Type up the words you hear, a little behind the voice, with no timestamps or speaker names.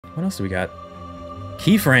What else do we got?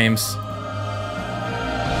 Keyframes.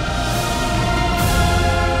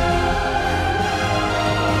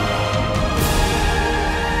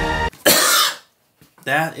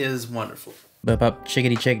 That is wonderful. Up,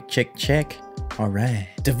 chickity check. All right.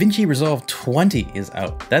 Davinci Resolve 20 is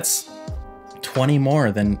out. That's 20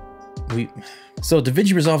 more than So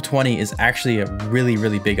Davinci Resolve 20 is actually a really,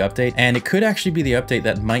 really big update, and it could actually be the update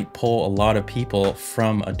that might pull a lot of people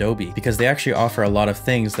from Adobe, because they actually offer a lot of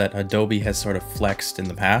things that Adobe has sort of flexed in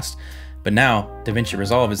the past. But now Davinci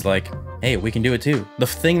Resolve is like, hey, we can do it too. The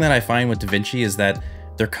thing that I find with Davinci is that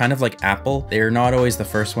they're kind of like Apple. They're not always the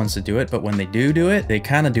first ones to do it, but when they do it, they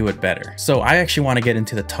kind of do it better. So I actually want to get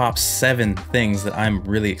into the top 7 things that I'm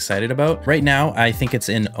really excited about. Right now, I think it's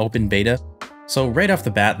in open beta. So right off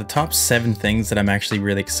the bat, the top 7 things that I'm actually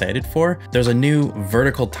really excited for, there's a new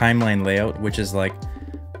vertical timeline layout, which is like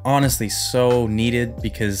honestly so needed,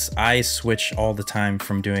 because I switch all the time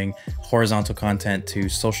from doing horizontal content to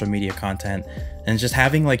social media content, and just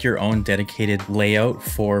having like your own dedicated layout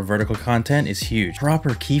for vertical content is huge.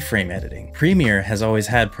 Proper keyframe editing. Premiere has always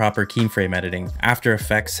had proper keyframe editing. After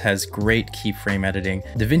Effects has great keyframe editing.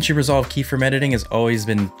 Davinci Resolve keyframe editing has always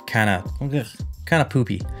been kind of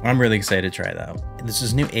poopy. I'm really excited to try that out. There's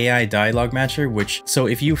this new AI dialogue matcher, which, so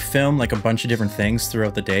if you film like a bunch of different things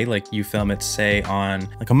throughout the day, like you film it say on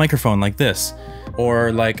like a microphone like this,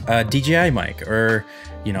 or like a DJI mic, or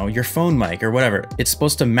you know, your phone mic or whatever, it's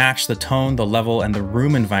supposed to match the tone, the level, and the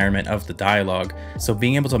room environment of the dialogue. So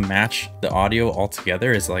being able to match the audio all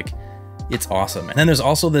together is like, it's awesome. And then there's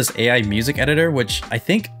also this AI music editor, which I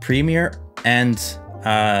think Premiere and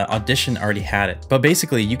Audition already had it. But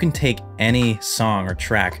basically you can take any song or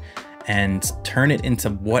track and turn it into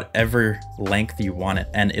whatever length you want it,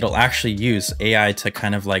 and it'll actually use AI to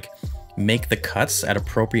kind of like make the cuts at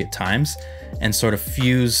appropriate times and sort of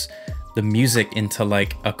fuse the music into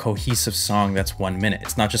like a cohesive song that's 1 minute.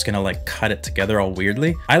 It's not just gonna like cut it together all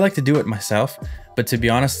weirdly. I like to do it myself, but to be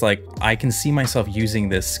honest, like I can see myself using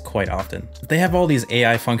this quite often. They have all these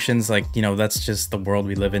AI functions, like, you know, that's just the world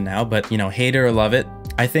we live in now, but you know, hate it or love it.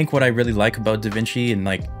 I think what I really like about Davinci and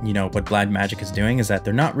like, you know, what Blackmagic is doing is that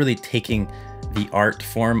they're not really taking the art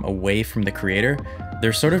form away from the creator.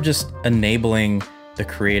 They're sort of just enabling the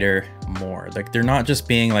creator more. Like they're not just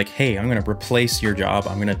being like, hey, I'm gonna replace your job,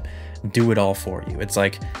 I'm gonna do it all for you. It's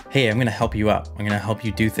like, hey, I'm gonna help you out. I'm gonna help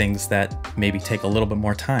you do things that maybe take a little bit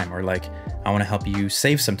more time, or like, I wanna help you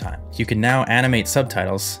save some time. You can now animate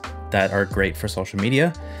subtitles that are great for social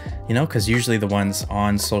media, you know, because usually the ones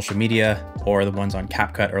on social media or the ones on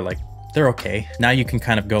CapCut are like, they're okay. Now you can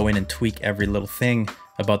kind of go in and tweak every little thing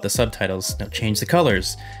about the subtitles, you know, change the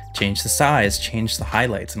colors, change the size, change the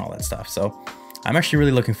highlights and all that stuff. So I'm actually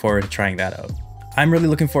really looking forward to trying that out. I'm really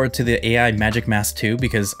looking forward to the AI Magic Mask too,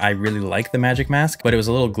 because I really like the Magic Mask, but it was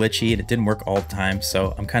a little glitchy and it didn't work all the time.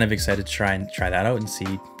 So I'm kind of excited to try that out and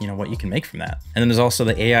see, you know, what you can make from that. And then there's also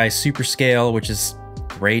the AI Super Scale, which is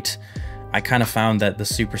great. I kind of found that the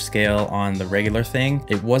super scale on the regular thing,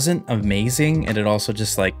 it wasn't amazing, and it also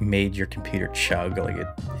just like made your computer chug. Like it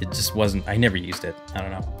just wasn't, I never used it. I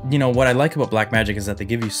don't know. You know, what I like about Blackmagic is that they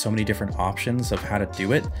give you so many different options of how to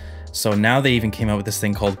do it. So now they even came out with this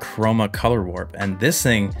thing called Chroma Color Warp, and this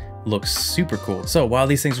thing looks super cool. So while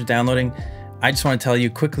these things are downloading, I just want to tell you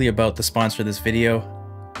quickly about the sponsor of this video,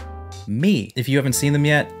 me. If you haven't seen them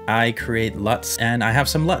yet, I create LUTs, and I have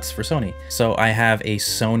some LUTs for Sony. So I have a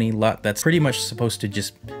Sony LUT that's pretty much supposed to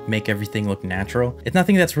just make everything look natural. It's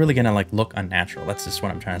nothing that's really gonna like look unnatural. That's just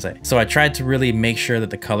what I'm trying to say. So I tried to really make sure that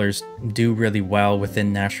the colors do really well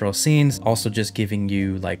within natural scenes. Also just giving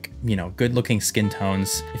you like, you know, good looking skin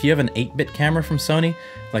tones. If you have an 8-bit camera from Sony,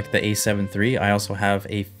 like the A7 III, I also have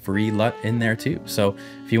a free LUT in there too. So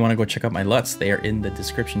if you wanna go check out my LUTs, they are in the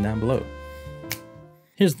description down below.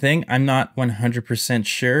 Here's the thing, I'm not 100%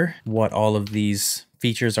 sure what all of these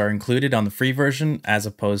features are included on the free version as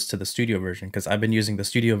opposed to the studio version, because I've been using the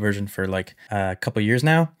studio version for like a couple years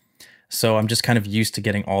now. So I'm just kind of used to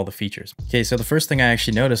getting all the features. Okay, so the first thing I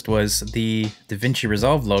actually noticed was the Davinci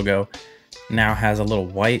Resolve logo now has a little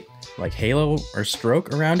white like halo or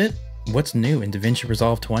stroke around it. What's new in Davinci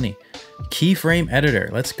Resolve 20? Keyframe editor,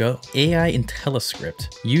 let's go. AI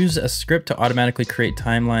IntelliScript. Use a script to automatically create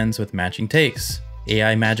timelines with matching takes.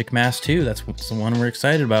 AI Magic Mask 2, that's the one we're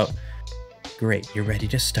excited about. Great, you're ready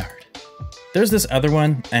to start. There's this other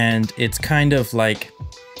one, and it's kind of like,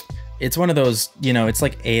 it's one of those, you know, it's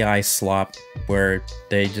like AI slop where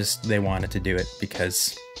they wanted to do it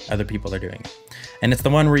because other people are doing it. And it's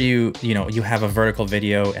the one where you have a vertical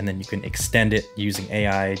video and then you can extend it using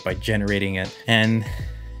AI by generating it. And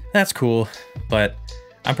that's cool, but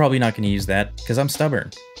I'm probably not going to use that because I'm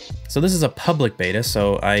stubborn. So this is a public beta,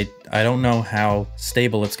 so I don't know how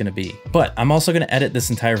stable it's going to be. But I'm also going to edit this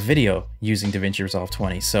entire video using Davinci Resolve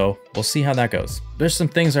 20, so we'll see how that goes. There's some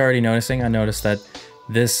things I'm already noticing. I noticed that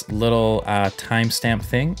this little timestamp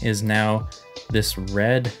thing is now this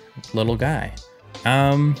red little guy.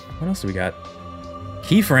 What else do we got?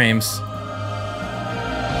 Keyframes.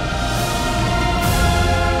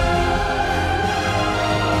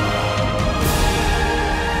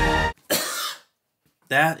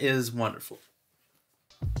 That is wonderful.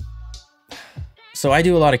 So I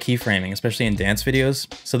do a lot of keyframing, especially in dance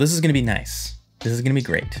videos. So this is gonna be nice. This is gonna be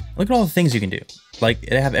great. Look at all the things you can do. Like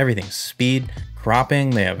they have everything, speed, cropping,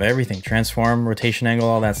 they have everything, transform, rotation angle,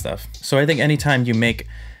 all that stuff. So I think anytime you make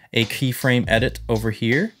a keyframe edit over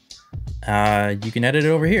here, you can edit it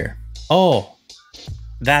over here. Oh,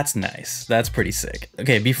 that's nice. That's pretty sick.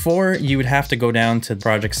 Okay, before you would have to go down to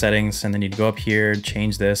project settings and then you'd go up here,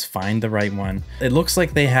 change this, find the right one. It looks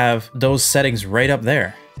like they have those settings right up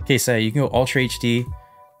there. Okay, so you can go Ultra HD,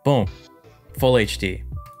 boom, Full HD,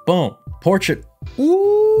 boom, Portrait,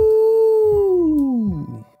 ooh.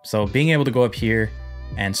 So being able to go up here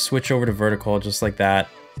and switch over to vertical just like that,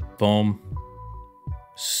 boom,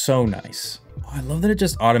 so nice. Oh, I love that it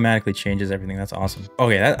just automatically changes everything. That's awesome.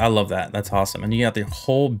 Okay, I love that. That's awesome. And you got the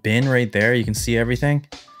whole bin right there. You can see everything.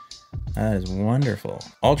 That is wonderful.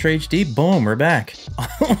 Ultra HD, boom, we're back.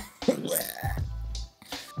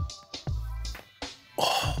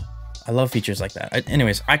 Oh, I love features like that.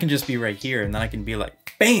 Anyways, I can just be right here and then I can be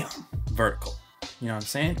like, bam, vertical. You know what I'm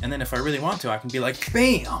saying? And then if I really want to, I can be like,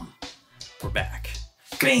 bam, we're back.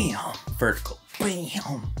 Bam, vertical,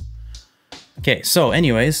 bam. Okay, so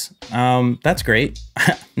anyways, that's great.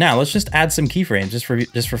 Now let's just add some keyframes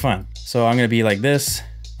just for fun. So I'm gonna be like this.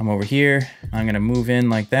 I'm over here. I'm gonna move in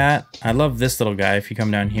like that. I love this little guy. If you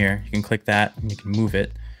come down here, you can click that and you can move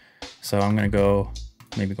it. So I'm gonna go,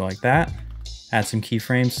 maybe go like that. Add some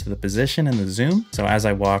keyframes to the position and the zoom. So as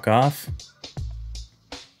I walk off,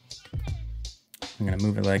 I'm gonna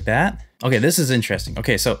move it like that. Okay, this is interesting.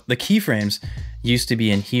 Okay, so the keyframes used to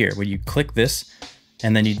be in here where you click this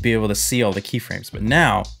and then you'd be able to see all the keyframes. But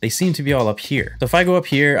now they seem to be all up here. So if I go up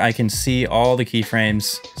here, I can see all the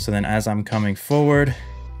keyframes. So then as I'm coming forward,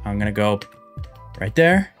 I'm gonna go right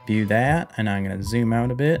there, view that, and I'm gonna zoom out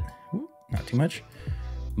a bit. Ooh, not too much.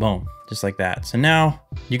 Boom, just like that. So now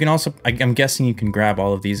you can also, I'm guessing you can grab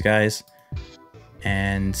all of these guys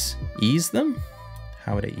and ease them.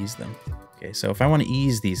 How would I ease them? Okay, so if I wanna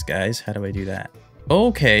ease these guys, how do I do that?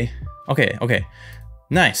 Okay.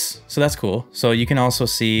 Nice, so that's cool. So you can also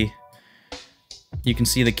see, the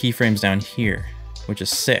keyframes down here, which is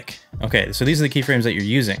sick. Okay, so these are the keyframes that you're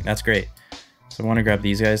using. That's great. So I want to grab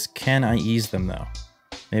these guys. Can I ease them though?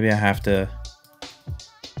 Maybe I have to.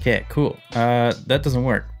 Okay, cool. That doesn't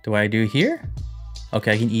work. Do I do here?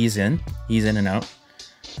 Okay, I can ease in and out.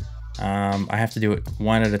 I have to do it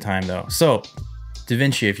one at a time though. So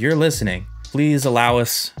Davinci, if you're listening, please allow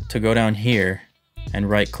us to go down here and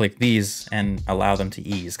right click these and allow them to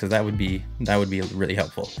ease, because that would be really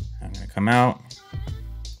helpful. I'm gonna come out.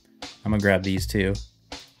 I'm gonna grab these two.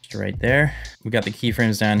 Just right there. We got the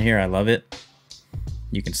keyframes down here. I love it.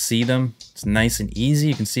 You can see them. It's nice and easy.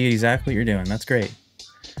 You can see exactly what you're doing. That's great.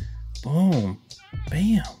 Boom.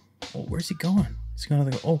 Bam. Oh, where's he going? He's gonna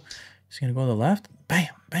go, oh, he's gonna go to the left. Bam,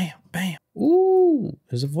 bam, bam. Ooh,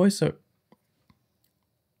 there's a voiceover.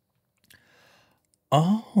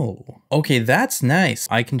 Oh, okay, that's nice.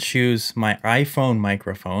 I can choose my iPhone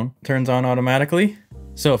microphone, turns on automatically.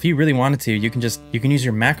 So if you really wanted to, you can use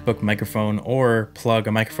your MacBook microphone or plug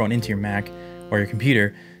a microphone into your Mac or your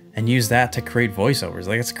computer and use that to create voiceovers.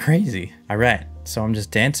 Like, it's crazy. All right, so I'm just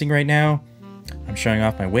dancing right now. I'm showing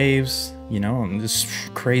off my waves, you know, and this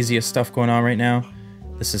craziest stuff going on right now.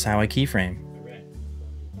 This is how I keyframe.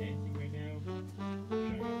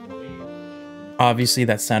 Obviously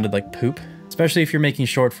that sounded like poop. Especially if you're making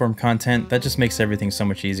short form content, that just makes everything so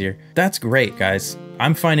much easier. That's great, guys.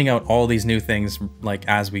 I'm finding out all these new things like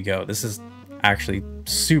as we go. This is actually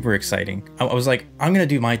super exciting. I was like, I'm gonna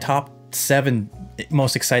do my top 7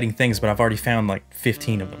 most exciting things, but I've already found like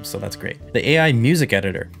 15 of them, so that's great. The AI music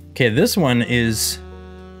editor. Okay, this one is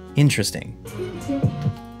interesting.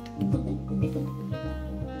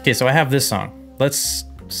 Okay, so I have this song. Let's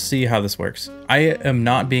see how this works. I am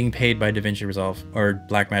not being paid by Davinci Resolve or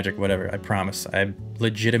Blackmagic, whatever, I promise. I'm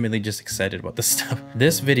legitimately just excited about this stuff.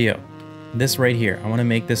 This video, this right here, I want to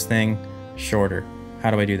make this thing shorter.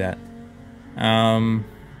 How do I do that? I'm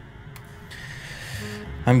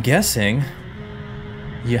guessing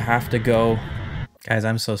you have to go... Guys,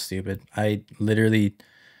 I'm so stupid. I literally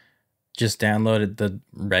just downloaded the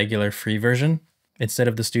regular free version instead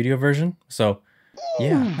of the studio version. So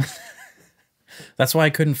yeah, that's why I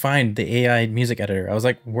couldn't find the AI music editor. I was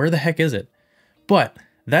like, where the heck is it? But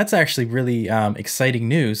that's actually really exciting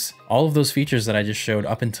news. All of those features that I just showed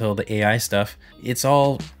up until the AI stuff, it's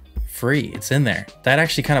all free. It's in there. That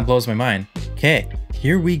actually kind of blows my mind. Okay,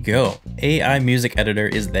 here we go. AI music editor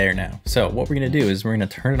is there now. So what we're gonna do is we're gonna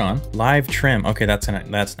turn it on. Live trim. Okay, that's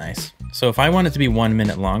nice. So if I want it to be 1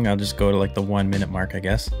 minute long, I'll just go to like the 1 minute mark, I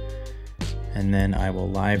guess. And then I will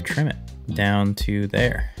live trim it down to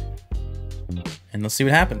there. And let's see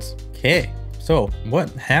what happens. Okay. So what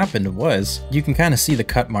happened was you can kind of see the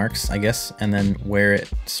cut marks, I guess, and then where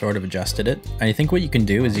it sort of adjusted it. I think what you can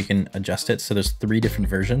do is you can adjust it. So there's 3 different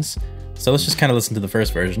versions. So let's just kind of listen to the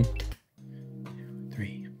first version. 2,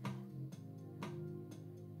 3.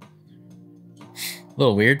 A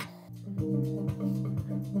little weird.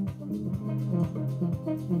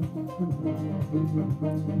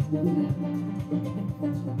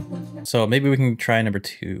 So maybe we can try number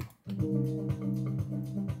 2.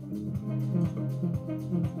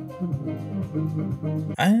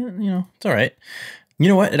 It's all right. You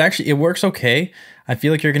know what? It works okay. I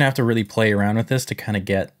feel like you're gonna have to really play around with this to kind of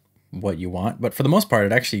get what you want. But for the most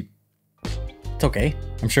part, it's okay.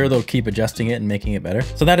 I'm sure they'll keep adjusting it and making it better.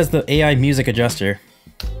 So that is the AI music adjuster.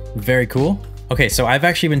 Very cool. Okay, so I've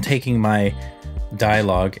actually been taking my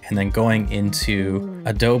dialogue and then going into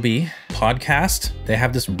Adobe Podcast. They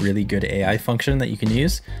have this really good AI function that you can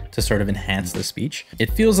use to sort of enhance the speech.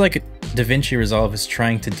 It feels like Davinci Resolve is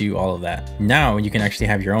trying to do all of that. Now you can actually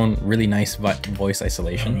have your own really nice voice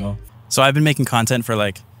isolation. So I've been making content for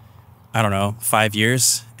like, I don't know, 5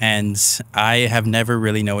 years, and I have never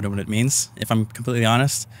really known what it means, if I'm completely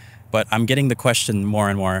honest. But I'm getting the question more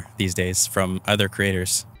and more these days from other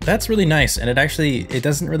creators. That's really nice. And it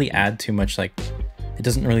doesn't really add too much, like, it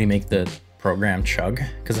doesn't really make the program chug,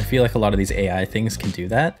 because I feel like a lot of these AI things can do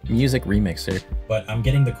that. Music Remixer. But I'm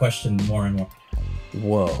getting the question more and more.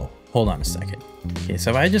 Whoa, hold on a second. Okay,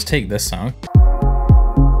 so if I just take this song.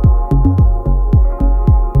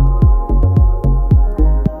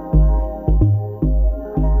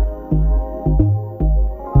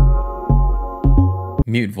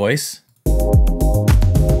 Mute voice.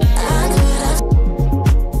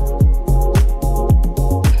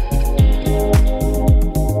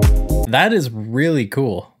 That is really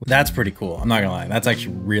cool. That's pretty cool. I'm not gonna lie. That's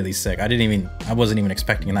actually really sick. I wasn't even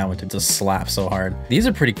expecting that one to just slap so hard. These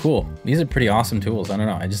are pretty cool. These are pretty awesome tools. I don't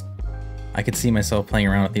know. I could see myself playing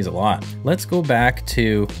around with these a lot. Let's go back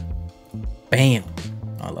to, bam.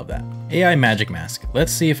 Oh, I love that. AI Magic Mask.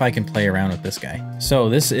 Let's see if I can play around with this guy. So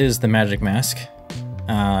this is the Magic Mask.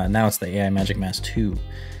 Now it's the AI Magic Mask 2.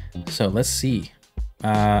 So let's see.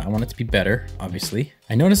 I want it to be better, obviously.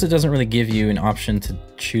 I notice it doesn't really give you an option to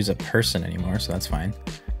choose a person anymore, so that's fine.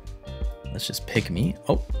 Let's just pick me.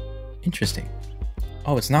 Oh, interesting.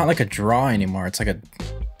 Oh, it's not like a draw anymore. It's like a...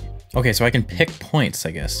 Okay, so I can pick points,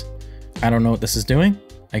 I guess. I don't know what this is doing.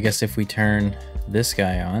 I guess if we turn this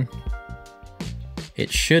guy on,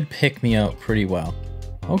 it should pick me out pretty well.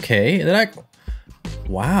 Okay,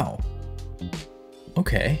 wow.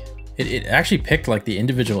 Okay. It actually picked like the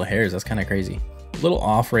individual hairs. That's kind of crazy. A little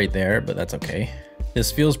off right there, but that's okay.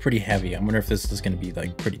 This feels pretty heavy. I wonder if this is going to be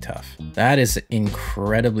like pretty tough. That is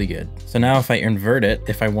incredibly good. So now if I invert it,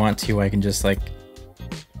 if I want to, I can just like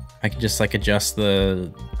adjust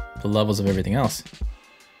the levels of everything else.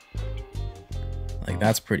 Like,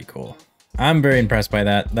 that's pretty cool. I'm very impressed by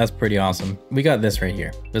that. That's pretty awesome. We got this right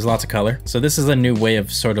here. There's lots of color. So this is a new way of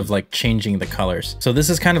sort of like changing the colors. So this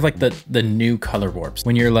is kind of like the new color warps.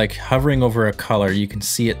 When you're like hovering over a color, you can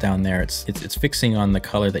see it down there. It's fixing on the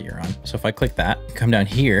color that you're on. So if I click that, come down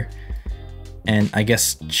here, and I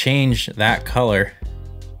guess change that color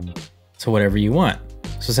to whatever you want.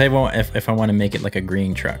 So say if I want to make it like a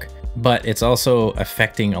green truck, but it's also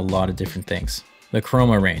affecting a lot of different things. The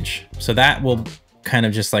chroma range. So that will kind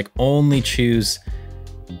of just like only choose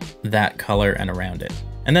that color and around it.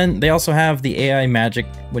 And then they also have the AI magic,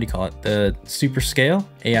 what do you call it? The super scale,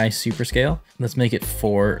 AI super scale. Let's make it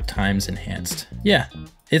 4 times enhanced. Yeah,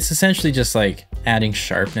 it's essentially just like adding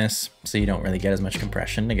sharpness so you don't really get as much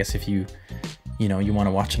compression. I guess if you want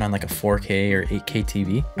to watch it on like a 4K or 8K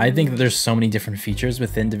TV. I think that there's so many different features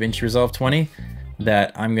within Davinci Resolve 20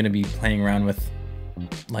 that I'm going to be playing around with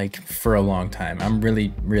like for a long time. I'm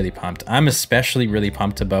really, really pumped. I'm especially really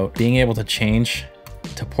pumped about being able to change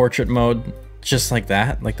to portrait mode just like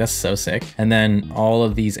that. Like, that's so sick. And then all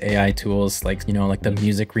of these AI tools, like, like the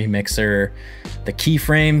music remixer, the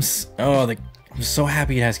keyframes. Oh, I'm so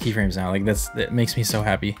happy it has keyframes now. Like, that makes me so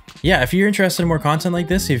happy. Yeah, if you're interested in more content like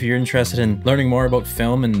this, if you're interested in learning more about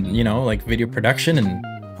film and, like video production and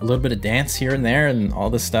a little bit of dance here and there and all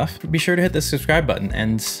this stuff, be sure to hit the subscribe button.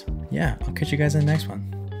 And yeah, I'll catch you guys in the next one.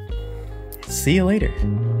 See you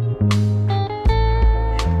later.